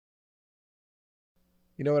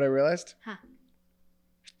You know what I realized? Huh.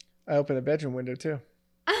 I opened the bedroom window too.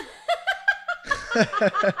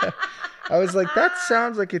 I was like, that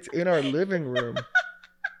sounds like it's in our living room.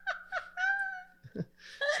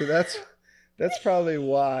 So that's probably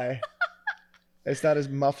why it's not as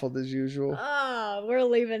muffled as usual. Oh, we're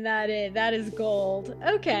leaving that in. That is gold.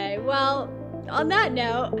 Okay, well, on that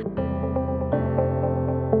note.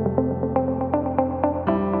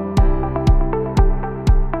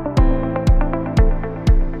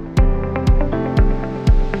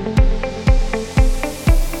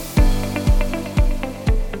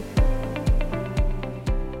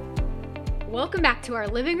 Welcome back to our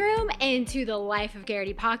living room and to the Life of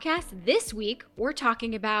Garrity podcast. This week, we're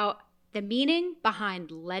talking about the meaning behind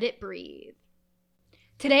Let It Breathe.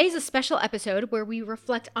 Today's a special episode where we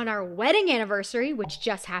reflect on our wedding anniversary, which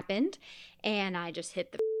just happened. And I just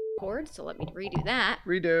hit the cord, so let me redo that.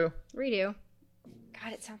 Redo.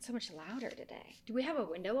 God, it sounds so much louder today. Do we have a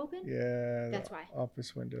window open? Yeah. That's why.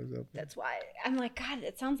 Office window's open. That's why. I'm like, God,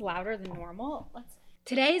 it sounds louder than normal.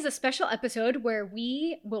 Today is a special episode where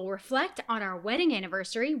we will reflect on our wedding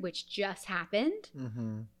anniversary, which just happened.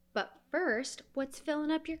 Mm-hmm. But first, what's filling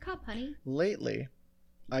up your cup, honey? Lately,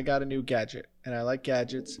 I got a new gadget, and I like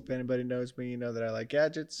gadgets. If anybody knows me, you know that I like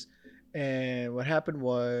gadgets. And what happened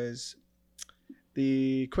was,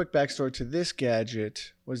 the quick backstory to this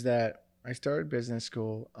gadget was that I started business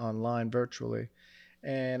school online virtually,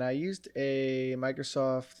 and I used a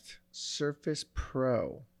Microsoft Surface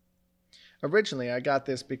Pro. Originally, I got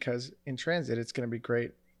this because in transit, it's going to be great,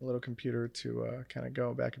 a little computer to kind of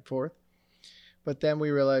go back and forth. But then we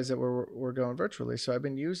realized that we're going virtually. So I've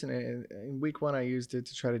been using it. In week one, I used it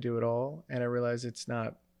to try to do it all. And I realized it's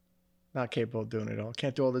not capable of doing it all.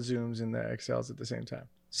 Can't do all the Zooms and the Excels at the same time.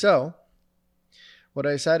 So what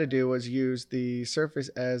I decided to do was use the Surface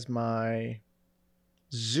as my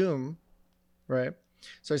Zoom, right?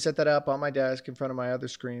 So I set that up on my desk in front of my other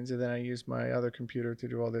screens. And then I used my other computer to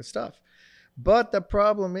do all this stuff. But the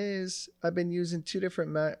problem is I've been using two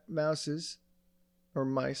different mouses or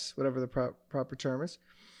mice, whatever the proper term is.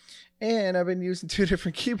 And I've been using two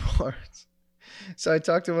different keyboards. So I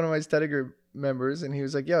talked to one of my study group members and he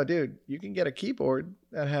was like, yo, dude, you can get a keyboard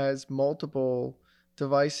that has multiple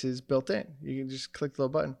devices built in. You can just click the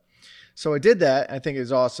little button. So I did that. I think it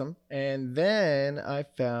was awesome. And then I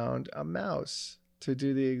found a mouse to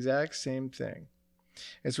do the exact same thing.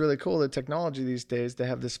 It's really cool, the technology these days. They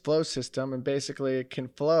have this flow system, and basically it can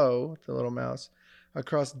flow, the little mouse,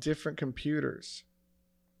 across different computers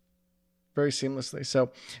very seamlessly.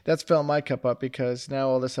 So that's filled my cup up because now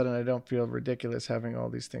all of a sudden I don't feel ridiculous having all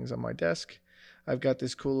these things on my desk. I've got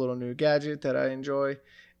this cool little new gadget that I enjoy.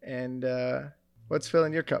 And what's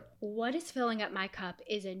filling your cup? What is filling up my cup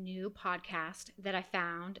is a new podcast that I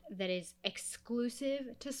found that is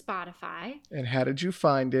exclusive to Spotify. And how did you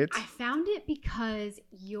find it? I found it because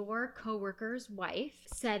your coworker's wife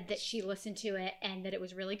said that she listened to it and that it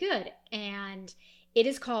was really good. And it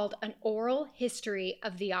is called An Oral History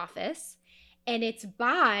of The Office. And it's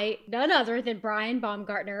by none other than Brian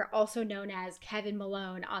Baumgartner, also known as Kevin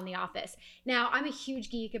Malone on The Office. Now, I'm a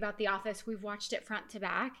huge geek about The Office. We've watched it front to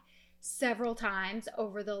back several times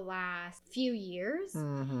over the last few years.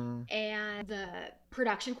 Mm-hmm. And the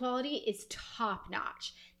production quality is top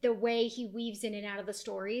notch. The way he weaves in and out of the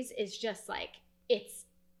stories is just like, it's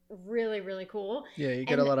really, really cool. Yeah, you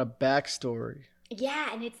get a lot of backstory.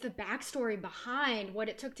 Yeah, and it's the backstory behind what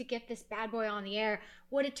it took to get this bad boy on the air,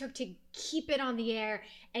 what it took to keep it on the air,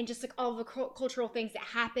 and just like all the cultural things that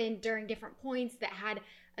happened during different points that had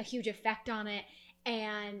a huge effect on it.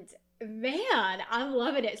 And man, I'm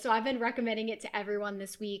loving it. So I've been recommending it to everyone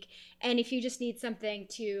this week. And if you just need something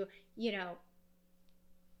to,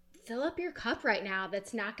 fill up your cup right now,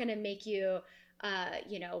 that's not going to make you,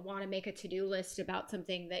 want to make a to-do list about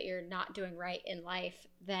something that you're not doing right in life,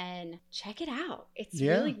 then check it out. It's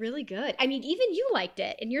really, really good. I mean, even you liked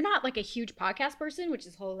it. And you're not like a huge podcast person, which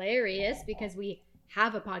is hilarious because we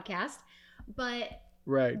have a podcast. But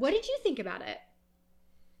right. What did you think about it?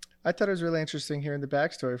 I thought it was really interesting hearing the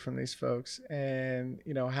backstory from these folks and,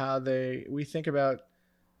 how we think about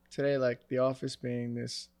today, like The Office being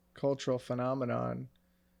this cultural phenomenon.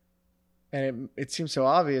 And it seems so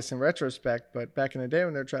obvious in retrospect, but back in the day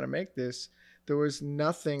when they're trying to make this, there was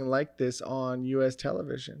nothing like this on U.S.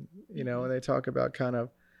 television, and they talk about kind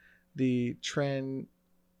of the trend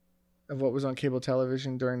of what was on cable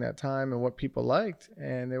television during that time and what people liked.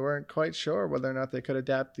 And they weren't quite sure whether or not they could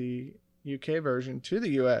adapt the UK version to the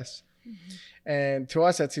US. Mm-hmm. And to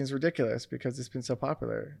us, that seems ridiculous because it's been so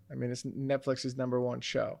popular. I mean, it's Netflix's #1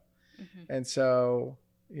 show. Mm-hmm. And so,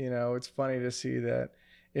 it's funny to see that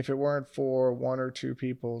if it weren't for one or two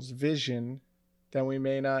people's vision then we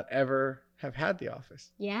may not ever have had The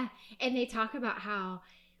Office. Yeah. And they talk about how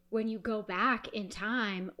when you go back in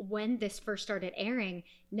time, when this first started airing,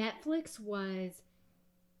 Netflix was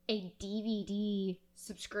a DVD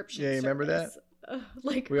subscription Yeah, you remember service.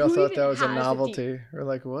 Like, We all who thought even that was a has novelty. We're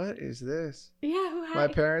like, what is this? Yeah, who had My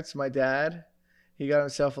parents, my dad, he got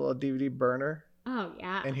himself a little DVD burner, Oh,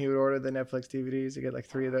 yeah. and he would order the Netflix DVDs. He get like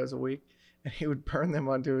 3 of those a week, and he would burn them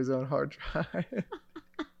onto his own hard drive.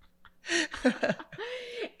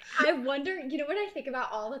 I wonder, you know what I think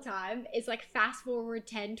about all the time is like fast forward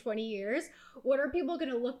 10, 20 years, what are people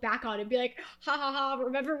going to look back on and be like, ha ha ha,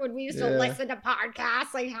 remember when we used to Yeah. listen to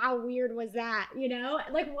podcasts? Like, how weird was that? You know,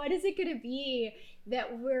 like, what is it going to be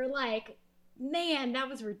that we're like, man, that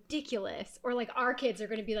was ridiculous? Or like our kids are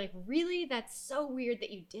going to be like, really? That's so weird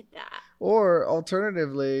that you did that. Or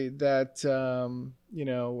alternatively, that you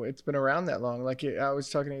know, it's been around that long. Like I was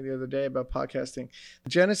talking to you the other day about podcasting. The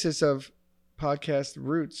genesis of podcast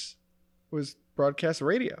roots was broadcast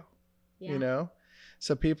radio. Yeah. You know,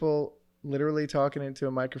 so people literally talking into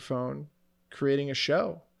a microphone, creating a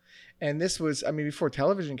show. And this was, I mean, before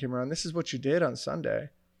television came around, this is what you did on Sunday.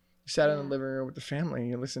 You sat in the Yeah. living room with the family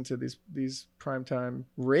and you listened to these primetime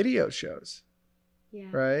radio shows,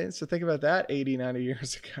 Yeah. right? So think about that 80, 90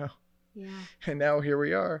 years ago. Yeah. And now here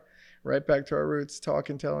we are, right back to our roots,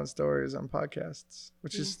 talking, telling stories on podcasts,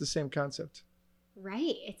 which is the same concept.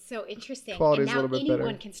 Right. It's so interesting. Quality's and a now little bit anyone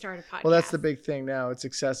better. can start a podcast. Well, that's the big thing now. It's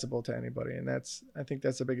accessible to anybody. And I think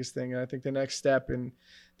that's the biggest thing. And I think the next step in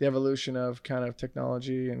the evolution of kind of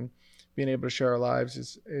technology and being able to share our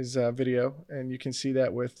lives is video. And you can see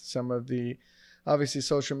that with some of the, obviously,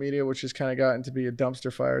 social media, which has kind of gotten to be a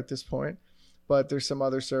dumpster fire at this point. But there's some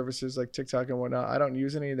other services like TikTok and whatnot. I don't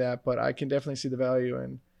use any of that, but I can definitely see the value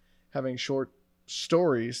in having short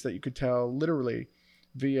stories that you could tell literally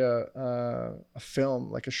via a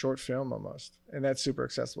film, like a short film almost. And that's super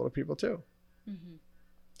accessible to people too. Mm-hmm.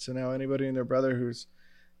 So now anybody and their brother who's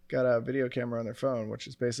got a video camera on their phone, which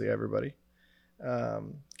is basically everybody,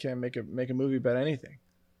 can make a movie about anything.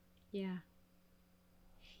 Yeah.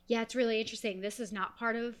 Yeah, it's really interesting. This is not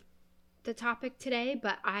part of the topic today,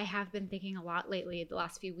 but I have been thinking a lot lately, the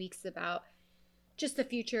last few weeks, about just the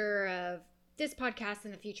future of this podcast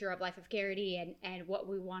and the future of Life of Garrity and what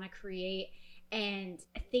we want to create, and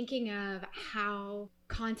thinking of how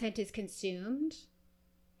content is consumed.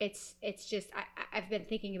 It's just, I've been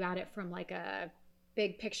thinking about it from like a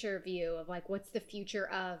big picture view of like, what's the future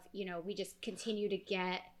of, you know, we just continue to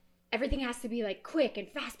get, everything has to be like quick and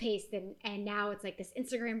fast paced. And now it's like this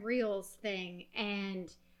Instagram Reels thing. And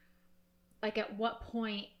like, at what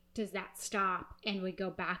point does that stop and we go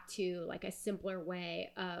back to like a simpler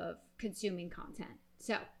way of consuming content?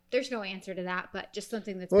 So there's no answer to that, but just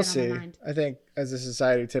something that's We'll been see. on my mind. I think as a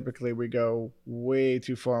society, typically we go way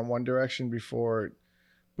too far in one direction before it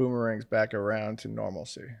boomerangs back around to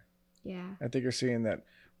normalcy. Yeah. I think you're seeing that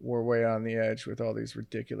we're way on the edge with all these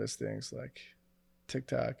ridiculous things like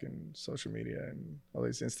TikTok and social media and all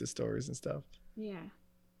these Insta stories and stuff. Yeah.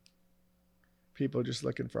 People just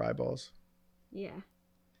looking for eyeballs. Yeah.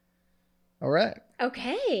 All right.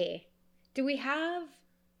 Okay. Do we have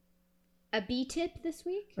a B tip this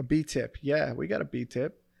week? A B tip. Yeah, we got a B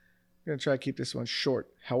tip. I'm going to try to keep this one short.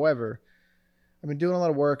 However, I've been doing a lot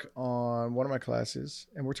of work on one of my classes,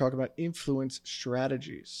 and we're talking about influence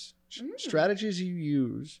strategies. Strategies you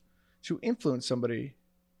use to influence somebody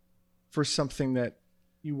for something that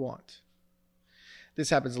you want. This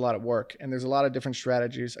happens a lot at work, and there's a lot of different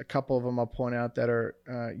strategies. A couple of them I'll point out that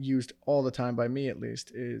are used all the time by me, at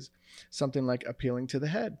least, is something like appealing to the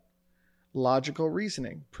head, logical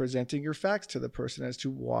reasoning, presenting your facts to the person as to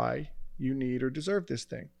why you need or deserve this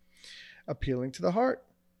thing, appealing to the heart,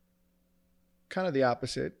 kind of the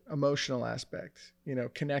opposite, emotional aspect, you know,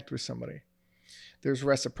 connect with somebody. There's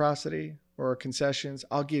reciprocity or concessions.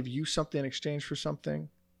 I'll give you something in exchange for something.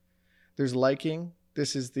 There's liking.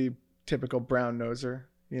 This is the typical brown noser,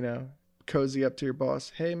 you know, cozy up to your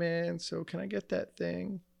boss. Hey man, so can I get that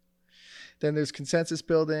thing? Then there's consensus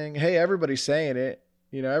building. Hey, everybody's saying it.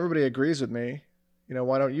 You know, everybody agrees with me. You know,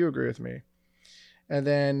 why don't you agree with me? And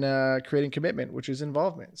then creating commitment, which is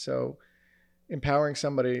involvement. So empowering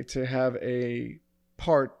somebody to have a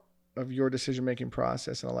part of your decision-making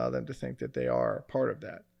process and allow them to think that they are part of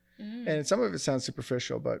that. And some of it sounds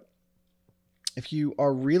superficial, but if you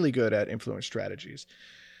are really good at influence strategies,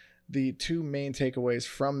 the two main takeaways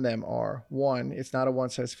from them are, one, it's not a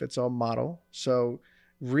one-size-fits-all model. So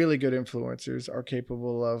really good influencers are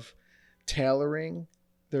capable of tailoring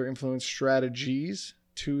their influence strategies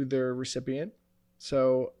to their recipient.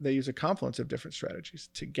 So they use a confluence of different strategies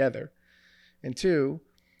together. And two,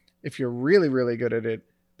 if you're really, really good at it,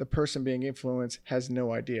 the person being influenced has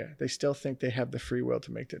no idea. They still think they have the free will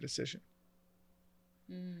to make the decision.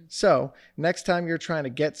 So next time you're trying to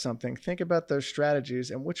get something, think about those strategies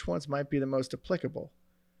and which ones might be the most applicable.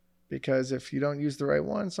 Because if you don't use the right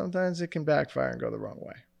one, sometimes it can backfire and go the wrong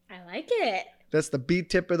way. I like it. That's the B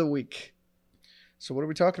tip of the week. So what are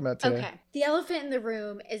we talking about today? Okay. The elephant in the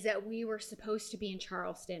room is that we were supposed to be in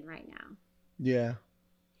Charleston right now. Yeah.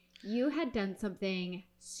 You had done something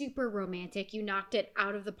super romantic. You knocked it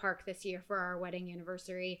out of the park this year for our wedding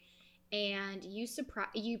anniversary. And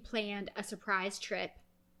you planned a surprise trip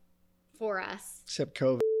for us. Except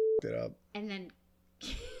COVID it up. And then...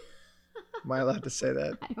 Am I allowed to say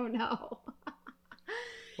that? I don't know.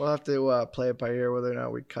 We'll have to play it by ear whether or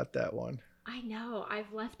not we cut that one. I know.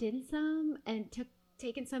 I've left in some and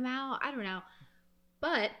taken some out. I don't know.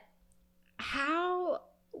 But how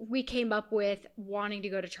we came up with wanting to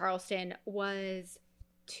go to Charleston was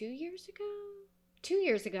 2 years ago. 2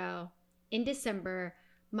 years ago, in December,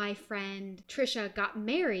 my friend Trisha got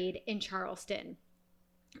married in Charleston.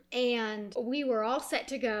 And we were all set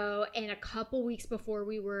to go. And a couple weeks before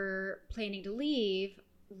we were planning to leave,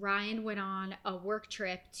 Ryan went on a work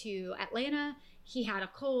trip to Atlanta. He had a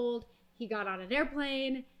cold. He got on an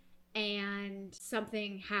airplane and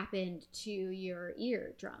something happened to your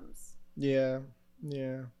eardrums. Yeah.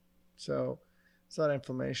 So it's a lot of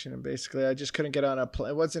inflammation. And basically, I just couldn't get on a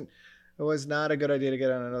plane. It was not a good idea to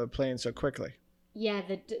get on another plane so quickly. Yeah,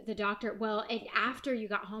 the doctor, well, and after you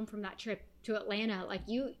got home from that trip to Atlanta, like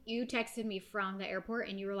you texted me from the airport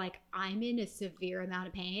and you were like, I'm in a severe amount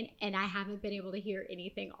of pain and I haven't been able to hear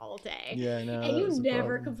anything all day. Yeah, I know. And you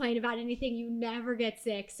never complain about anything. You never get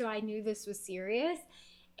sick. So I knew this was serious.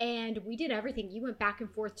 And we did everything. You went back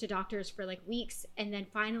and forth to doctors for like weeks. And then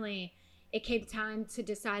finally it came time to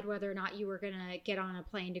decide whether or not you were going to get on a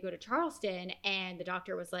plane to go to Charleston. And the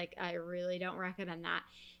doctor was like, I really don't recommend that.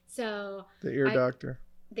 So the ear doctor.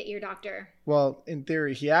 The ear doctor. Well, in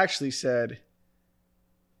theory, he actually said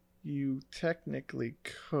you technically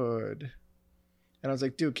could. And I was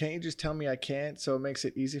like, dude, can't you just tell me I can't so it makes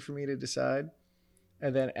it easy for me to decide?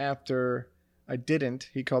 And then after I didn't,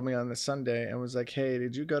 he called me on the Sunday and was like, hey,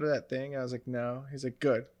 did you go to that thing? I was like, no. He's like,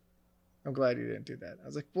 good. I'm glad you didn't do that. I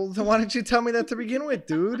was like, well, then why didn't you tell me that to begin with,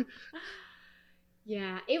 dude?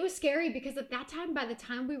 Yeah, it was scary because at that time, by the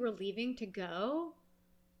time we were leaving to go,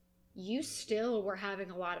 you still were having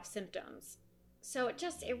a lot of symptoms. So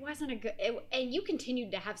it wasn't a good, and you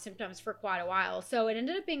continued to have symptoms for quite a while. So it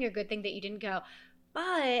ended up being a good thing that you didn't go.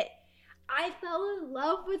 But I fell in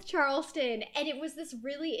love with Charleston. And it was this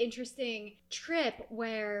really interesting trip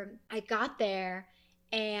where I got there.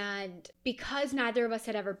 And because neither of us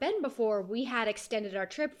had ever been before, we had extended our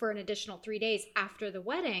trip for an additional 3 days after the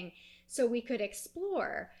wedding so we could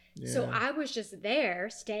explore. Yeah. So I was just there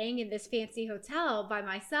staying in this fancy hotel by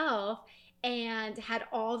myself and had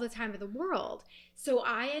all the time of the world. So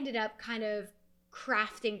I ended up kind of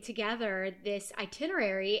crafting together this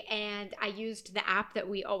itinerary, and I used the app that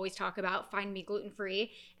we always talk about, Find Me Gluten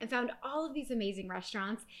Free, and found all of these amazing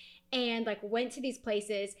restaurants and like went to these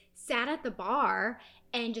places, sat at the bar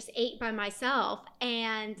and just ate by myself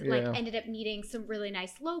and like ended up meeting some really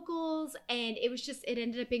nice locals. And it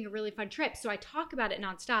ended up being a really fun trip. So I talk about it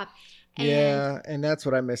nonstop. And that's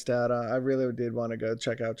what I missed out on. I really did want to go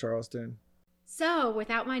check out Charleston. So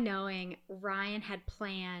without my knowing, Ryan had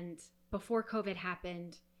planned before COVID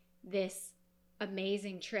happened this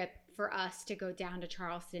amazing trip for us to go down to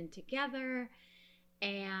Charleston together.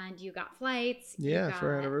 And you got flights. Yeah,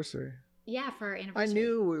 for our anniversary. Yeah, for our anniversary. I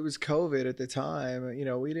knew it was COVID at the time. You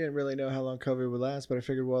know, we didn't really know how long COVID would last, but I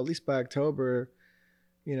figured, well, at least by October,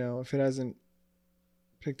 you know, if it hasn't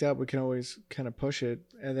picked up, we can always kind of push it.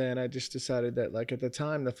 And then I just decided that, like, at the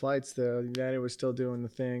time, the flights, the United was still doing the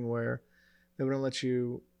thing where they wouldn't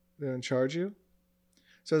they wouldn't charge you.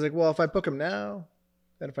 So I was like, well, if I book them now,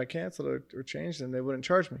 then if I cancel it or change them, they wouldn't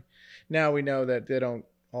charge me. Now we know that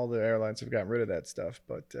all the airlines have gotten rid of that stuff,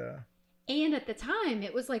 but and at the time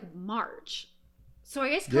it was like March, so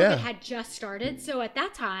I guess COVID had just started. So at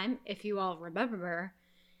that time, if you all remember,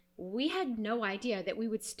 we had no idea that we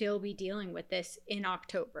would still be dealing with this in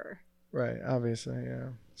October. Right, obviously, yeah.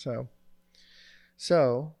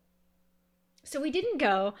 So we didn't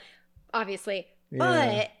go, obviously,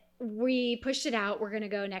 but we pushed it out. We're gonna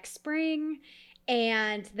go next spring.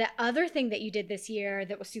 And the other thing that you did this year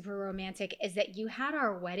that was super romantic is that you had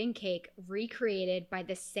our wedding cake recreated by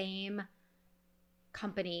the same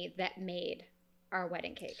company that made our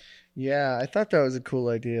wedding cake. Yeah, I thought that was a cool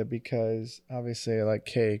idea because obviously I like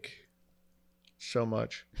cake so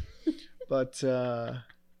much. But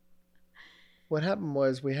what happened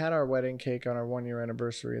was we had our wedding cake on our 1 year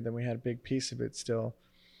anniversary, and then we had a big piece of it still.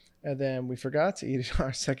 And then we forgot to eat it on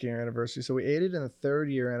our 2nd-year anniversary. So we ate it in the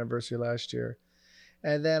 3rd-year anniversary last year.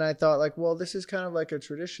 And then I thought, like, well, this is kind of like a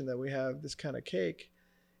tradition that we have this kind of cake.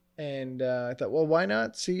 And I thought, well, why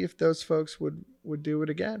not see if those folks would do it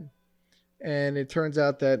again? And it turns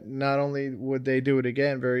out that not only would they do it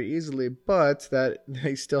again very easily, but that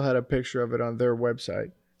they still had a picture of it on their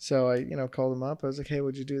website. So I, called them up. I was like, hey,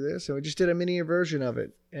 would you do this? And we just did a mini version of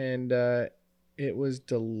it. And it was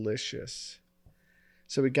delicious.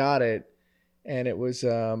 So we got it, and it was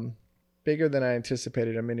bigger than I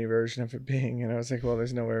anticipated a mini version of it being. And I was like, well,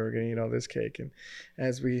 there's no way we're going to eat all this cake. And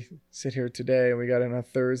as we sit here today, and we got it on a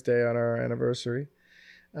Thursday on our anniversary,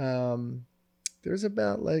 there's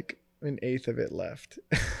about like an eighth of it left.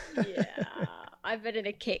 Yeah, I've been in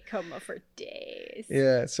a cake coma for days.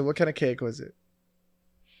 Yeah, so what kind of cake was it?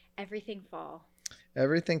 Everything fall.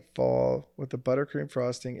 Everything fall with the buttercream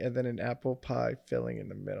frosting and then an apple pie filling in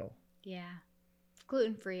the middle. Yeah.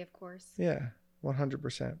 Gluten-free, of course. Yeah,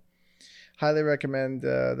 100%. Highly recommend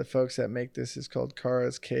the folks that make this. Is called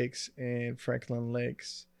Cara's Cakes in Franklin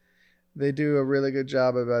Lakes. They do a really good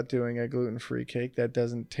job about doing a gluten-free cake that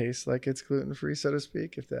doesn't taste like it's gluten-free, so to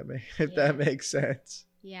speak, if that makes sense.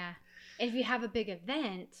 Yeah. And if you have a big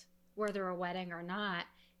event, whether a wedding or not,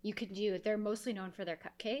 you can do, they're mostly known for their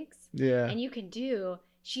cupcakes. Yeah. And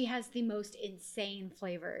she has the most insane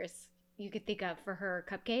flavors you could think of for her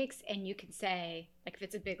cupcakes, and you can say, like, if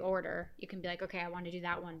it's a big order, you can be like, okay, I want to do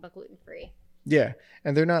that one, but gluten-free. Yeah,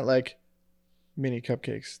 and they're not like mini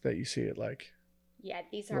cupcakes that you see at like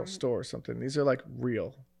these a store or something. These are like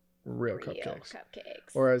real cupcakes.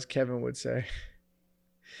 Or as Kevin would say,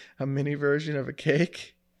 a mini version of a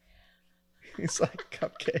cake. He's like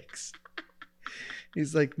cupcakes.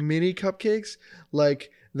 He's like mini cupcakes,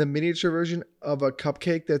 like the miniature version of a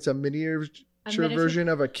cupcake that's a miniature version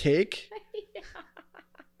of a cake.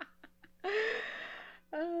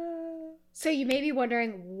 So you may be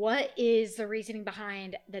wondering, what is the reasoning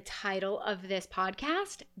behind the title of this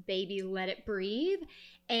podcast, Baby Let It Breathe?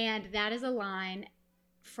 And that is a line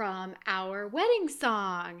from our wedding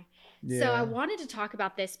song. Yeah. So I wanted to talk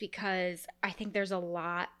about this because I think there's a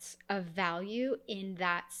lot of value in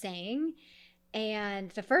that saying. And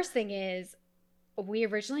the first thing is, we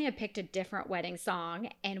originally had picked a different wedding song,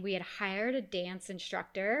 and we had hired a dance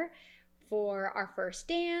instructor for our first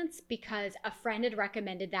dance because a friend had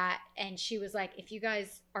recommended that, and she was like, if you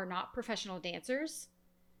guys are not professional dancers,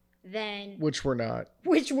 then... Which we're not.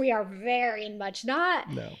 Which we are very much not.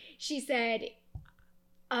 No. She said,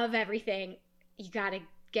 of everything, you got to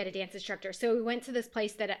get a dance instructor. So we went to this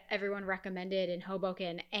place that everyone recommended in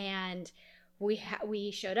Hoboken, and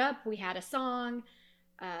we showed up, we had a song.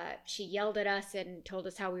 She yelled at us and told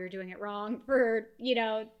us how we were doing it wrong for,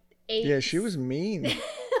 8. Yeah, she was mean.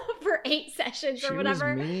 For 8 sessions or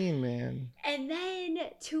whatever. She was mean, man. And then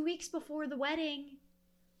 2 weeks before the wedding,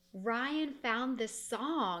 Ryan found this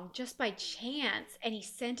song just by chance, and he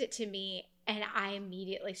sent it to me, and I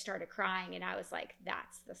immediately started crying, and I was like,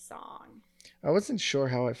 that's the song. I wasn't sure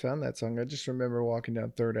how I found that song. I just remember walking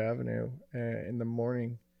down 3rd Avenue in the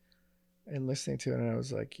morning and listening to it, and I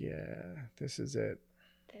was like, yeah, this is it.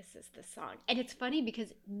 This is the song. And it's funny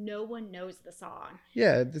because no one knows the song.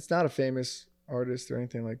 Yeah, it's not a famous artist or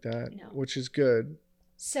anything like that, no. Which is good.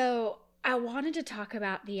 So I wanted to talk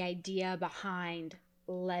about the idea behind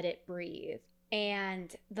Let It Breathe.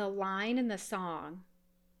 And the line in the song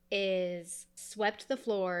is, swept the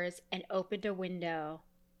floors and opened a window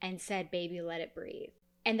and said, baby, let it breathe.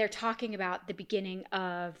 And they're talking about the beginning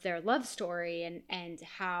of their love story and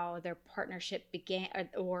how their partnership began,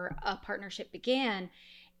 or a partnership began.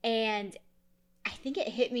 And I think it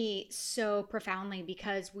hit me so profoundly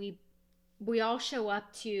because we all show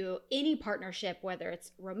up to any partnership, whether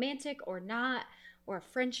it's romantic or not, or a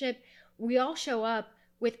friendship. We all show up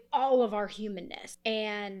with all of our humanness,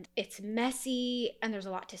 and it's messy and there's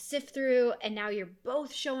a lot to sift through. And now you're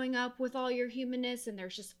both showing up with all your humanness, and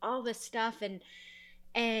there's just all this stuff.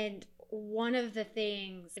 And one of the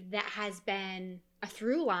things that has been a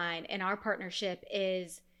through line in our partnership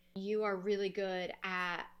is you are really good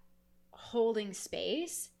at holding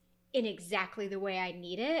space in exactly the way I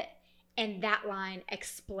need it. And that line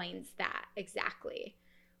explains that exactly,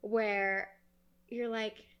 where you're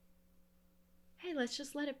like, hey, let's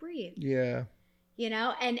just let it breathe. Yeah.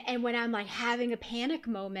 And when I'm like having a panic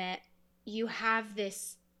moment, you have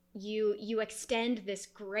this, you extend this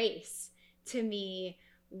grace to me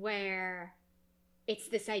where it's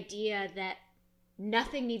this idea that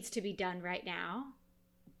nothing needs to be done right now.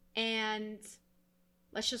 And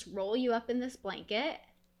let's just roll you up in this blanket,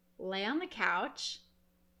 lay on the couch.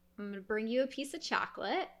 I'm going to bring you a piece of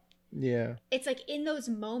chocolate. Yeah. It's like in those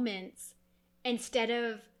moments, instead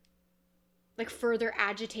of like further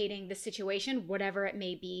agitating the situation, whatever it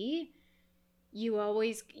may be,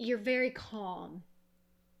 you're very calm.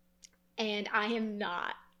 And I am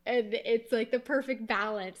not. And it's like the perfect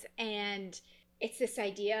balance. And it's this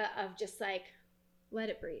idea of just like, let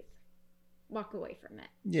it breathe. Walk away from it.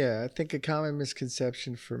 Yeah, I think a common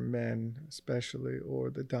misconception for men, especially,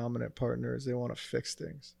 or the dominant partner, is they want to fix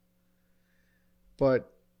things.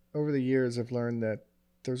 But over the years, I've learned that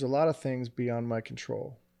there's a lot of things beyond my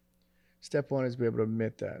control. Step one is be able to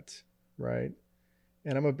admit that, right?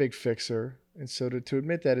 And I'm a big fixer. And so to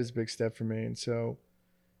admit that is a big step for me. And so,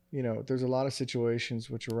 there's a lot of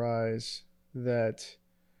situations which arise that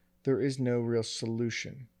there is no real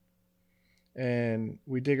solution. And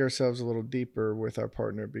we dig ourselves a little deeper with our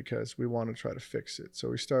partner because we want to try to fix it. So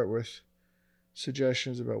we start with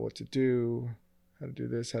suggestions about what to do, how to do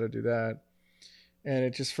this, how to do that. And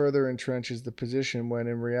it just further entrenches the position when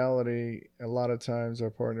in reality, a lot of times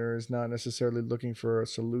our partner is not necessarily looking for a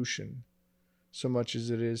solution so much as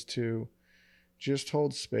it is to just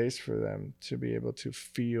hold space for them to be able to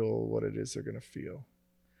feel what it is they're going to feel.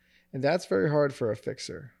 And that's very hard for a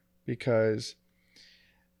fixer because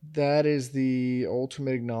that is the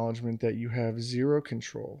ultimate acknowledgement that you have zero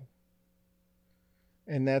control.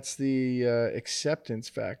 And that's the acceptance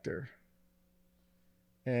factor.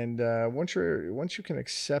 And once you can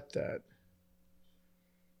accept that,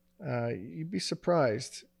 you'd be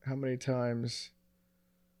surprised how many times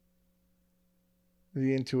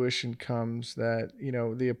the intuition comes that,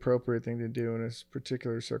 the appropriate thing to do in a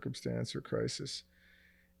particular circumstance or crisis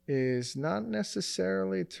is not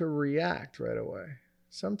necessarily to react right away.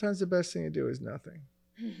 Sometimes the best thing to do is nothing,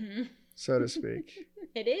 so to speak.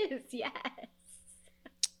 It is, yes.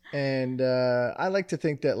 And I like to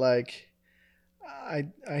think that, like, I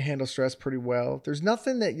handle stress pretty well. There's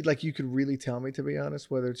nothing that you could really tell me, to be honest,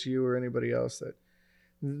 whether it's you or anybody else,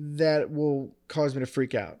 that will cause me to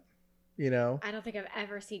freak out. I don't think I've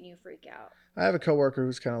ever seen you freak out. I have a coworker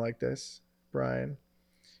who's kind of like this, Brian,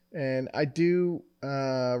 and I do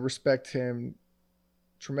respect him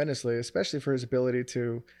tremendously, especially for his ability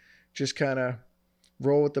to just kind of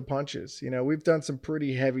roll with the punches. We've done some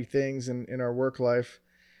pretty heavy things in our work life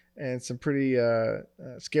and some pretty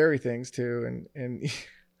scary things too. And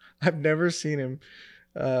I've never seen him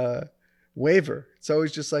waver. It's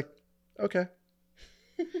always just like, okay.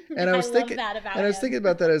 And I was thinking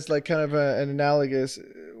about that as like kind of an analogous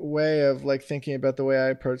way of like thinking about the way I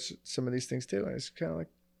approach some of these things too. And it's kind of like,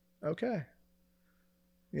 okay.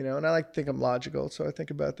 And I like to think I'm logical. So I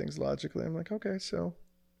think about things logically. I'm like, okay, so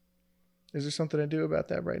is there something to do about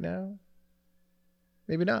that right now?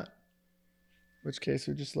 Maybe not. In which case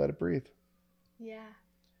we just let it breathe. Yeah.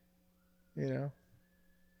 And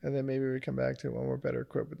then maybe we come back to it when we're better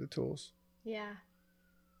equipped with the tools. Yeah.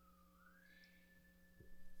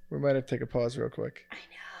 We might have to take a pause real quick. I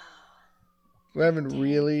know. We're having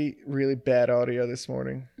really, really bad audio this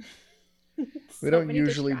morning. We don't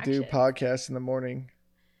usually do podcasts in the morning.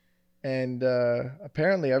 And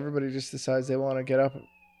apparently everybody just decides they want to get up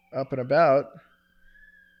and about.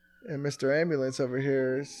 And Mr. Ambulance over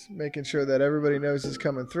here is making sure that everybody knows he's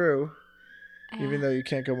coming through, even though you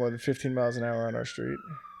can't go more than 15 miles an hour on our street.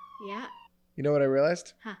 Yeah. You know what I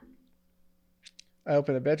realized? Huh. I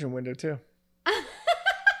opened the bedroom window too.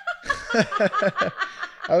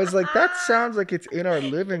 I was like, that sounds like it's in our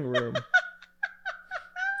living room.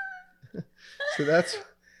 So that's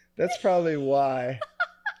probably why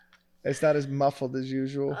it's not as muffled as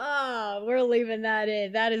usual. Oh, we're leaving that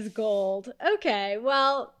in. That is gold. Okay,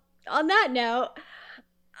 well, on that note,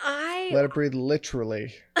 Let it breathe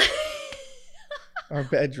literally. Our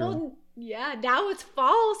bedroom. Well, yeah, now it's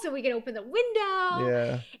fall, so we can open the window.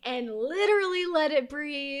 Yeah. And literally let it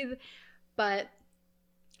breathe. But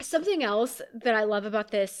something else that I love about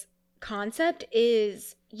this concept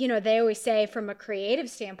is, they always say from a creative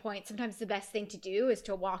standpoint, sometimes the best thing to do is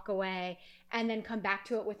to walk away and then come back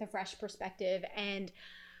to it with a fresh perspective. And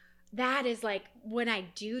that is like, when I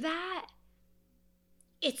do that,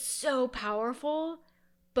 it's so powerful,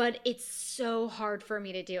 but it's so hard for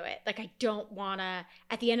me to do it. Like, I don't want to,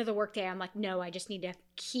 at the end of the workday, I'm like, no, I just need to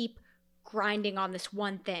keep grinding on this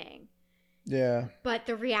one thing. Yeah. But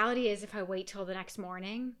the reality is, if I wait till the next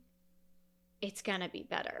morning, it's going to be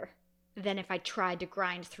better than if I tried to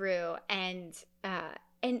grind through. And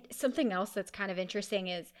something else that's kind of interesting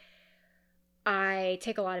is I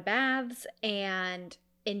take a lot of baths, and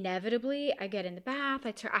inevitably I get in the bath.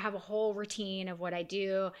 I have a whole routine of what I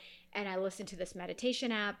do, and I listen to this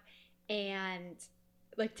meditation app, and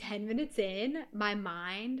like 10 minutes in, my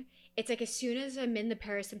mind, it's like as soon as I'm in the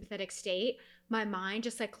parasympathetic state, my mind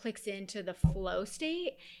just like clicks into the flow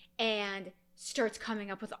state, and starts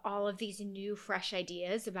coming up with all of these new, fresh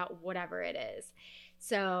ideas about whatever it is.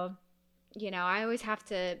 So, I always have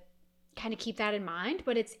to kind of keep that in mind,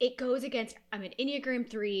 but it goes against, I'm an Enneagram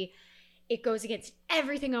 3. It goes against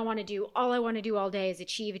everything I want to do. All I want to do all day is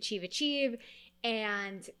achieve.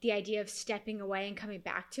 And the idea of stepping away and coming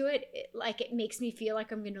back to it, it makes me feel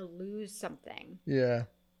like I'm going to lose something. Yeah.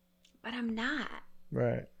 But I'm not.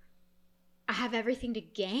 Right. I have everything to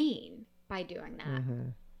gain by doing that. Mm-hmm.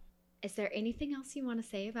 Is there anything else you want to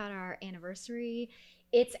say about our anniversary?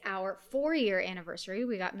 It's our 4-year anniversary.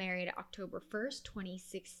 We got married October 1st,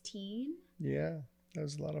 2016. Yeah, that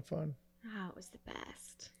was a lot of fun. Oh, it was the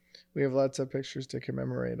best. We have lots of pictures to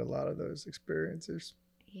commemorate a lot of those experiences.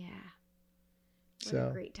 Yeah. What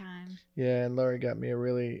a great time. Yeah, and Lori got me a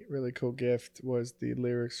really, really cool gift, was the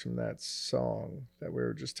lyrics from that song that we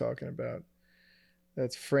were just talking about.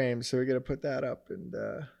 That's framed, so we got to put that up. And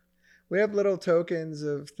we have little tokens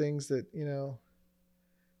of things that,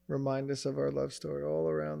 remind us of our love story all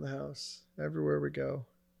around the house, everywhere we go.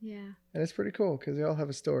 Yeah. And it's pretty cool because they all have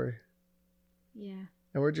a story. Yeah.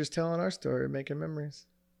 And we're just telling our story, making memories.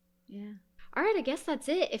 Yeah. All right, I guess that's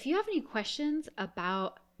it. If you have any questions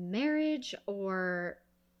about marriage or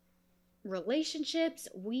relationships,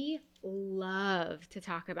 we love to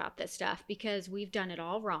talk about this stuff because we've done it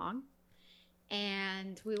all wrong.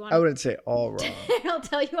 And we want I wouldn't say all wrong. I'll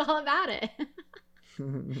tell you all about it.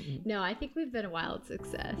 No, I think we've been a wild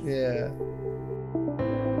success. Yeah.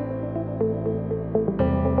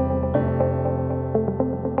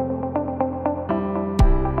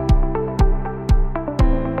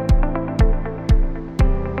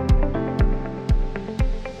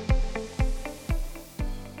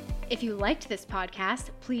 If you liked this podcast,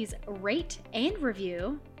 please rate and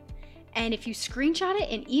review. And if you screenshot it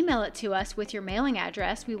and email it to us with your mailing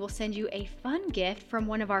address, we will send you a fun gift from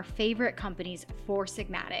one of our favorite companies, Four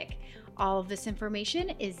Sigmatic. All of this information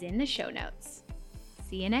is in the show notes.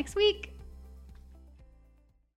 See you next week.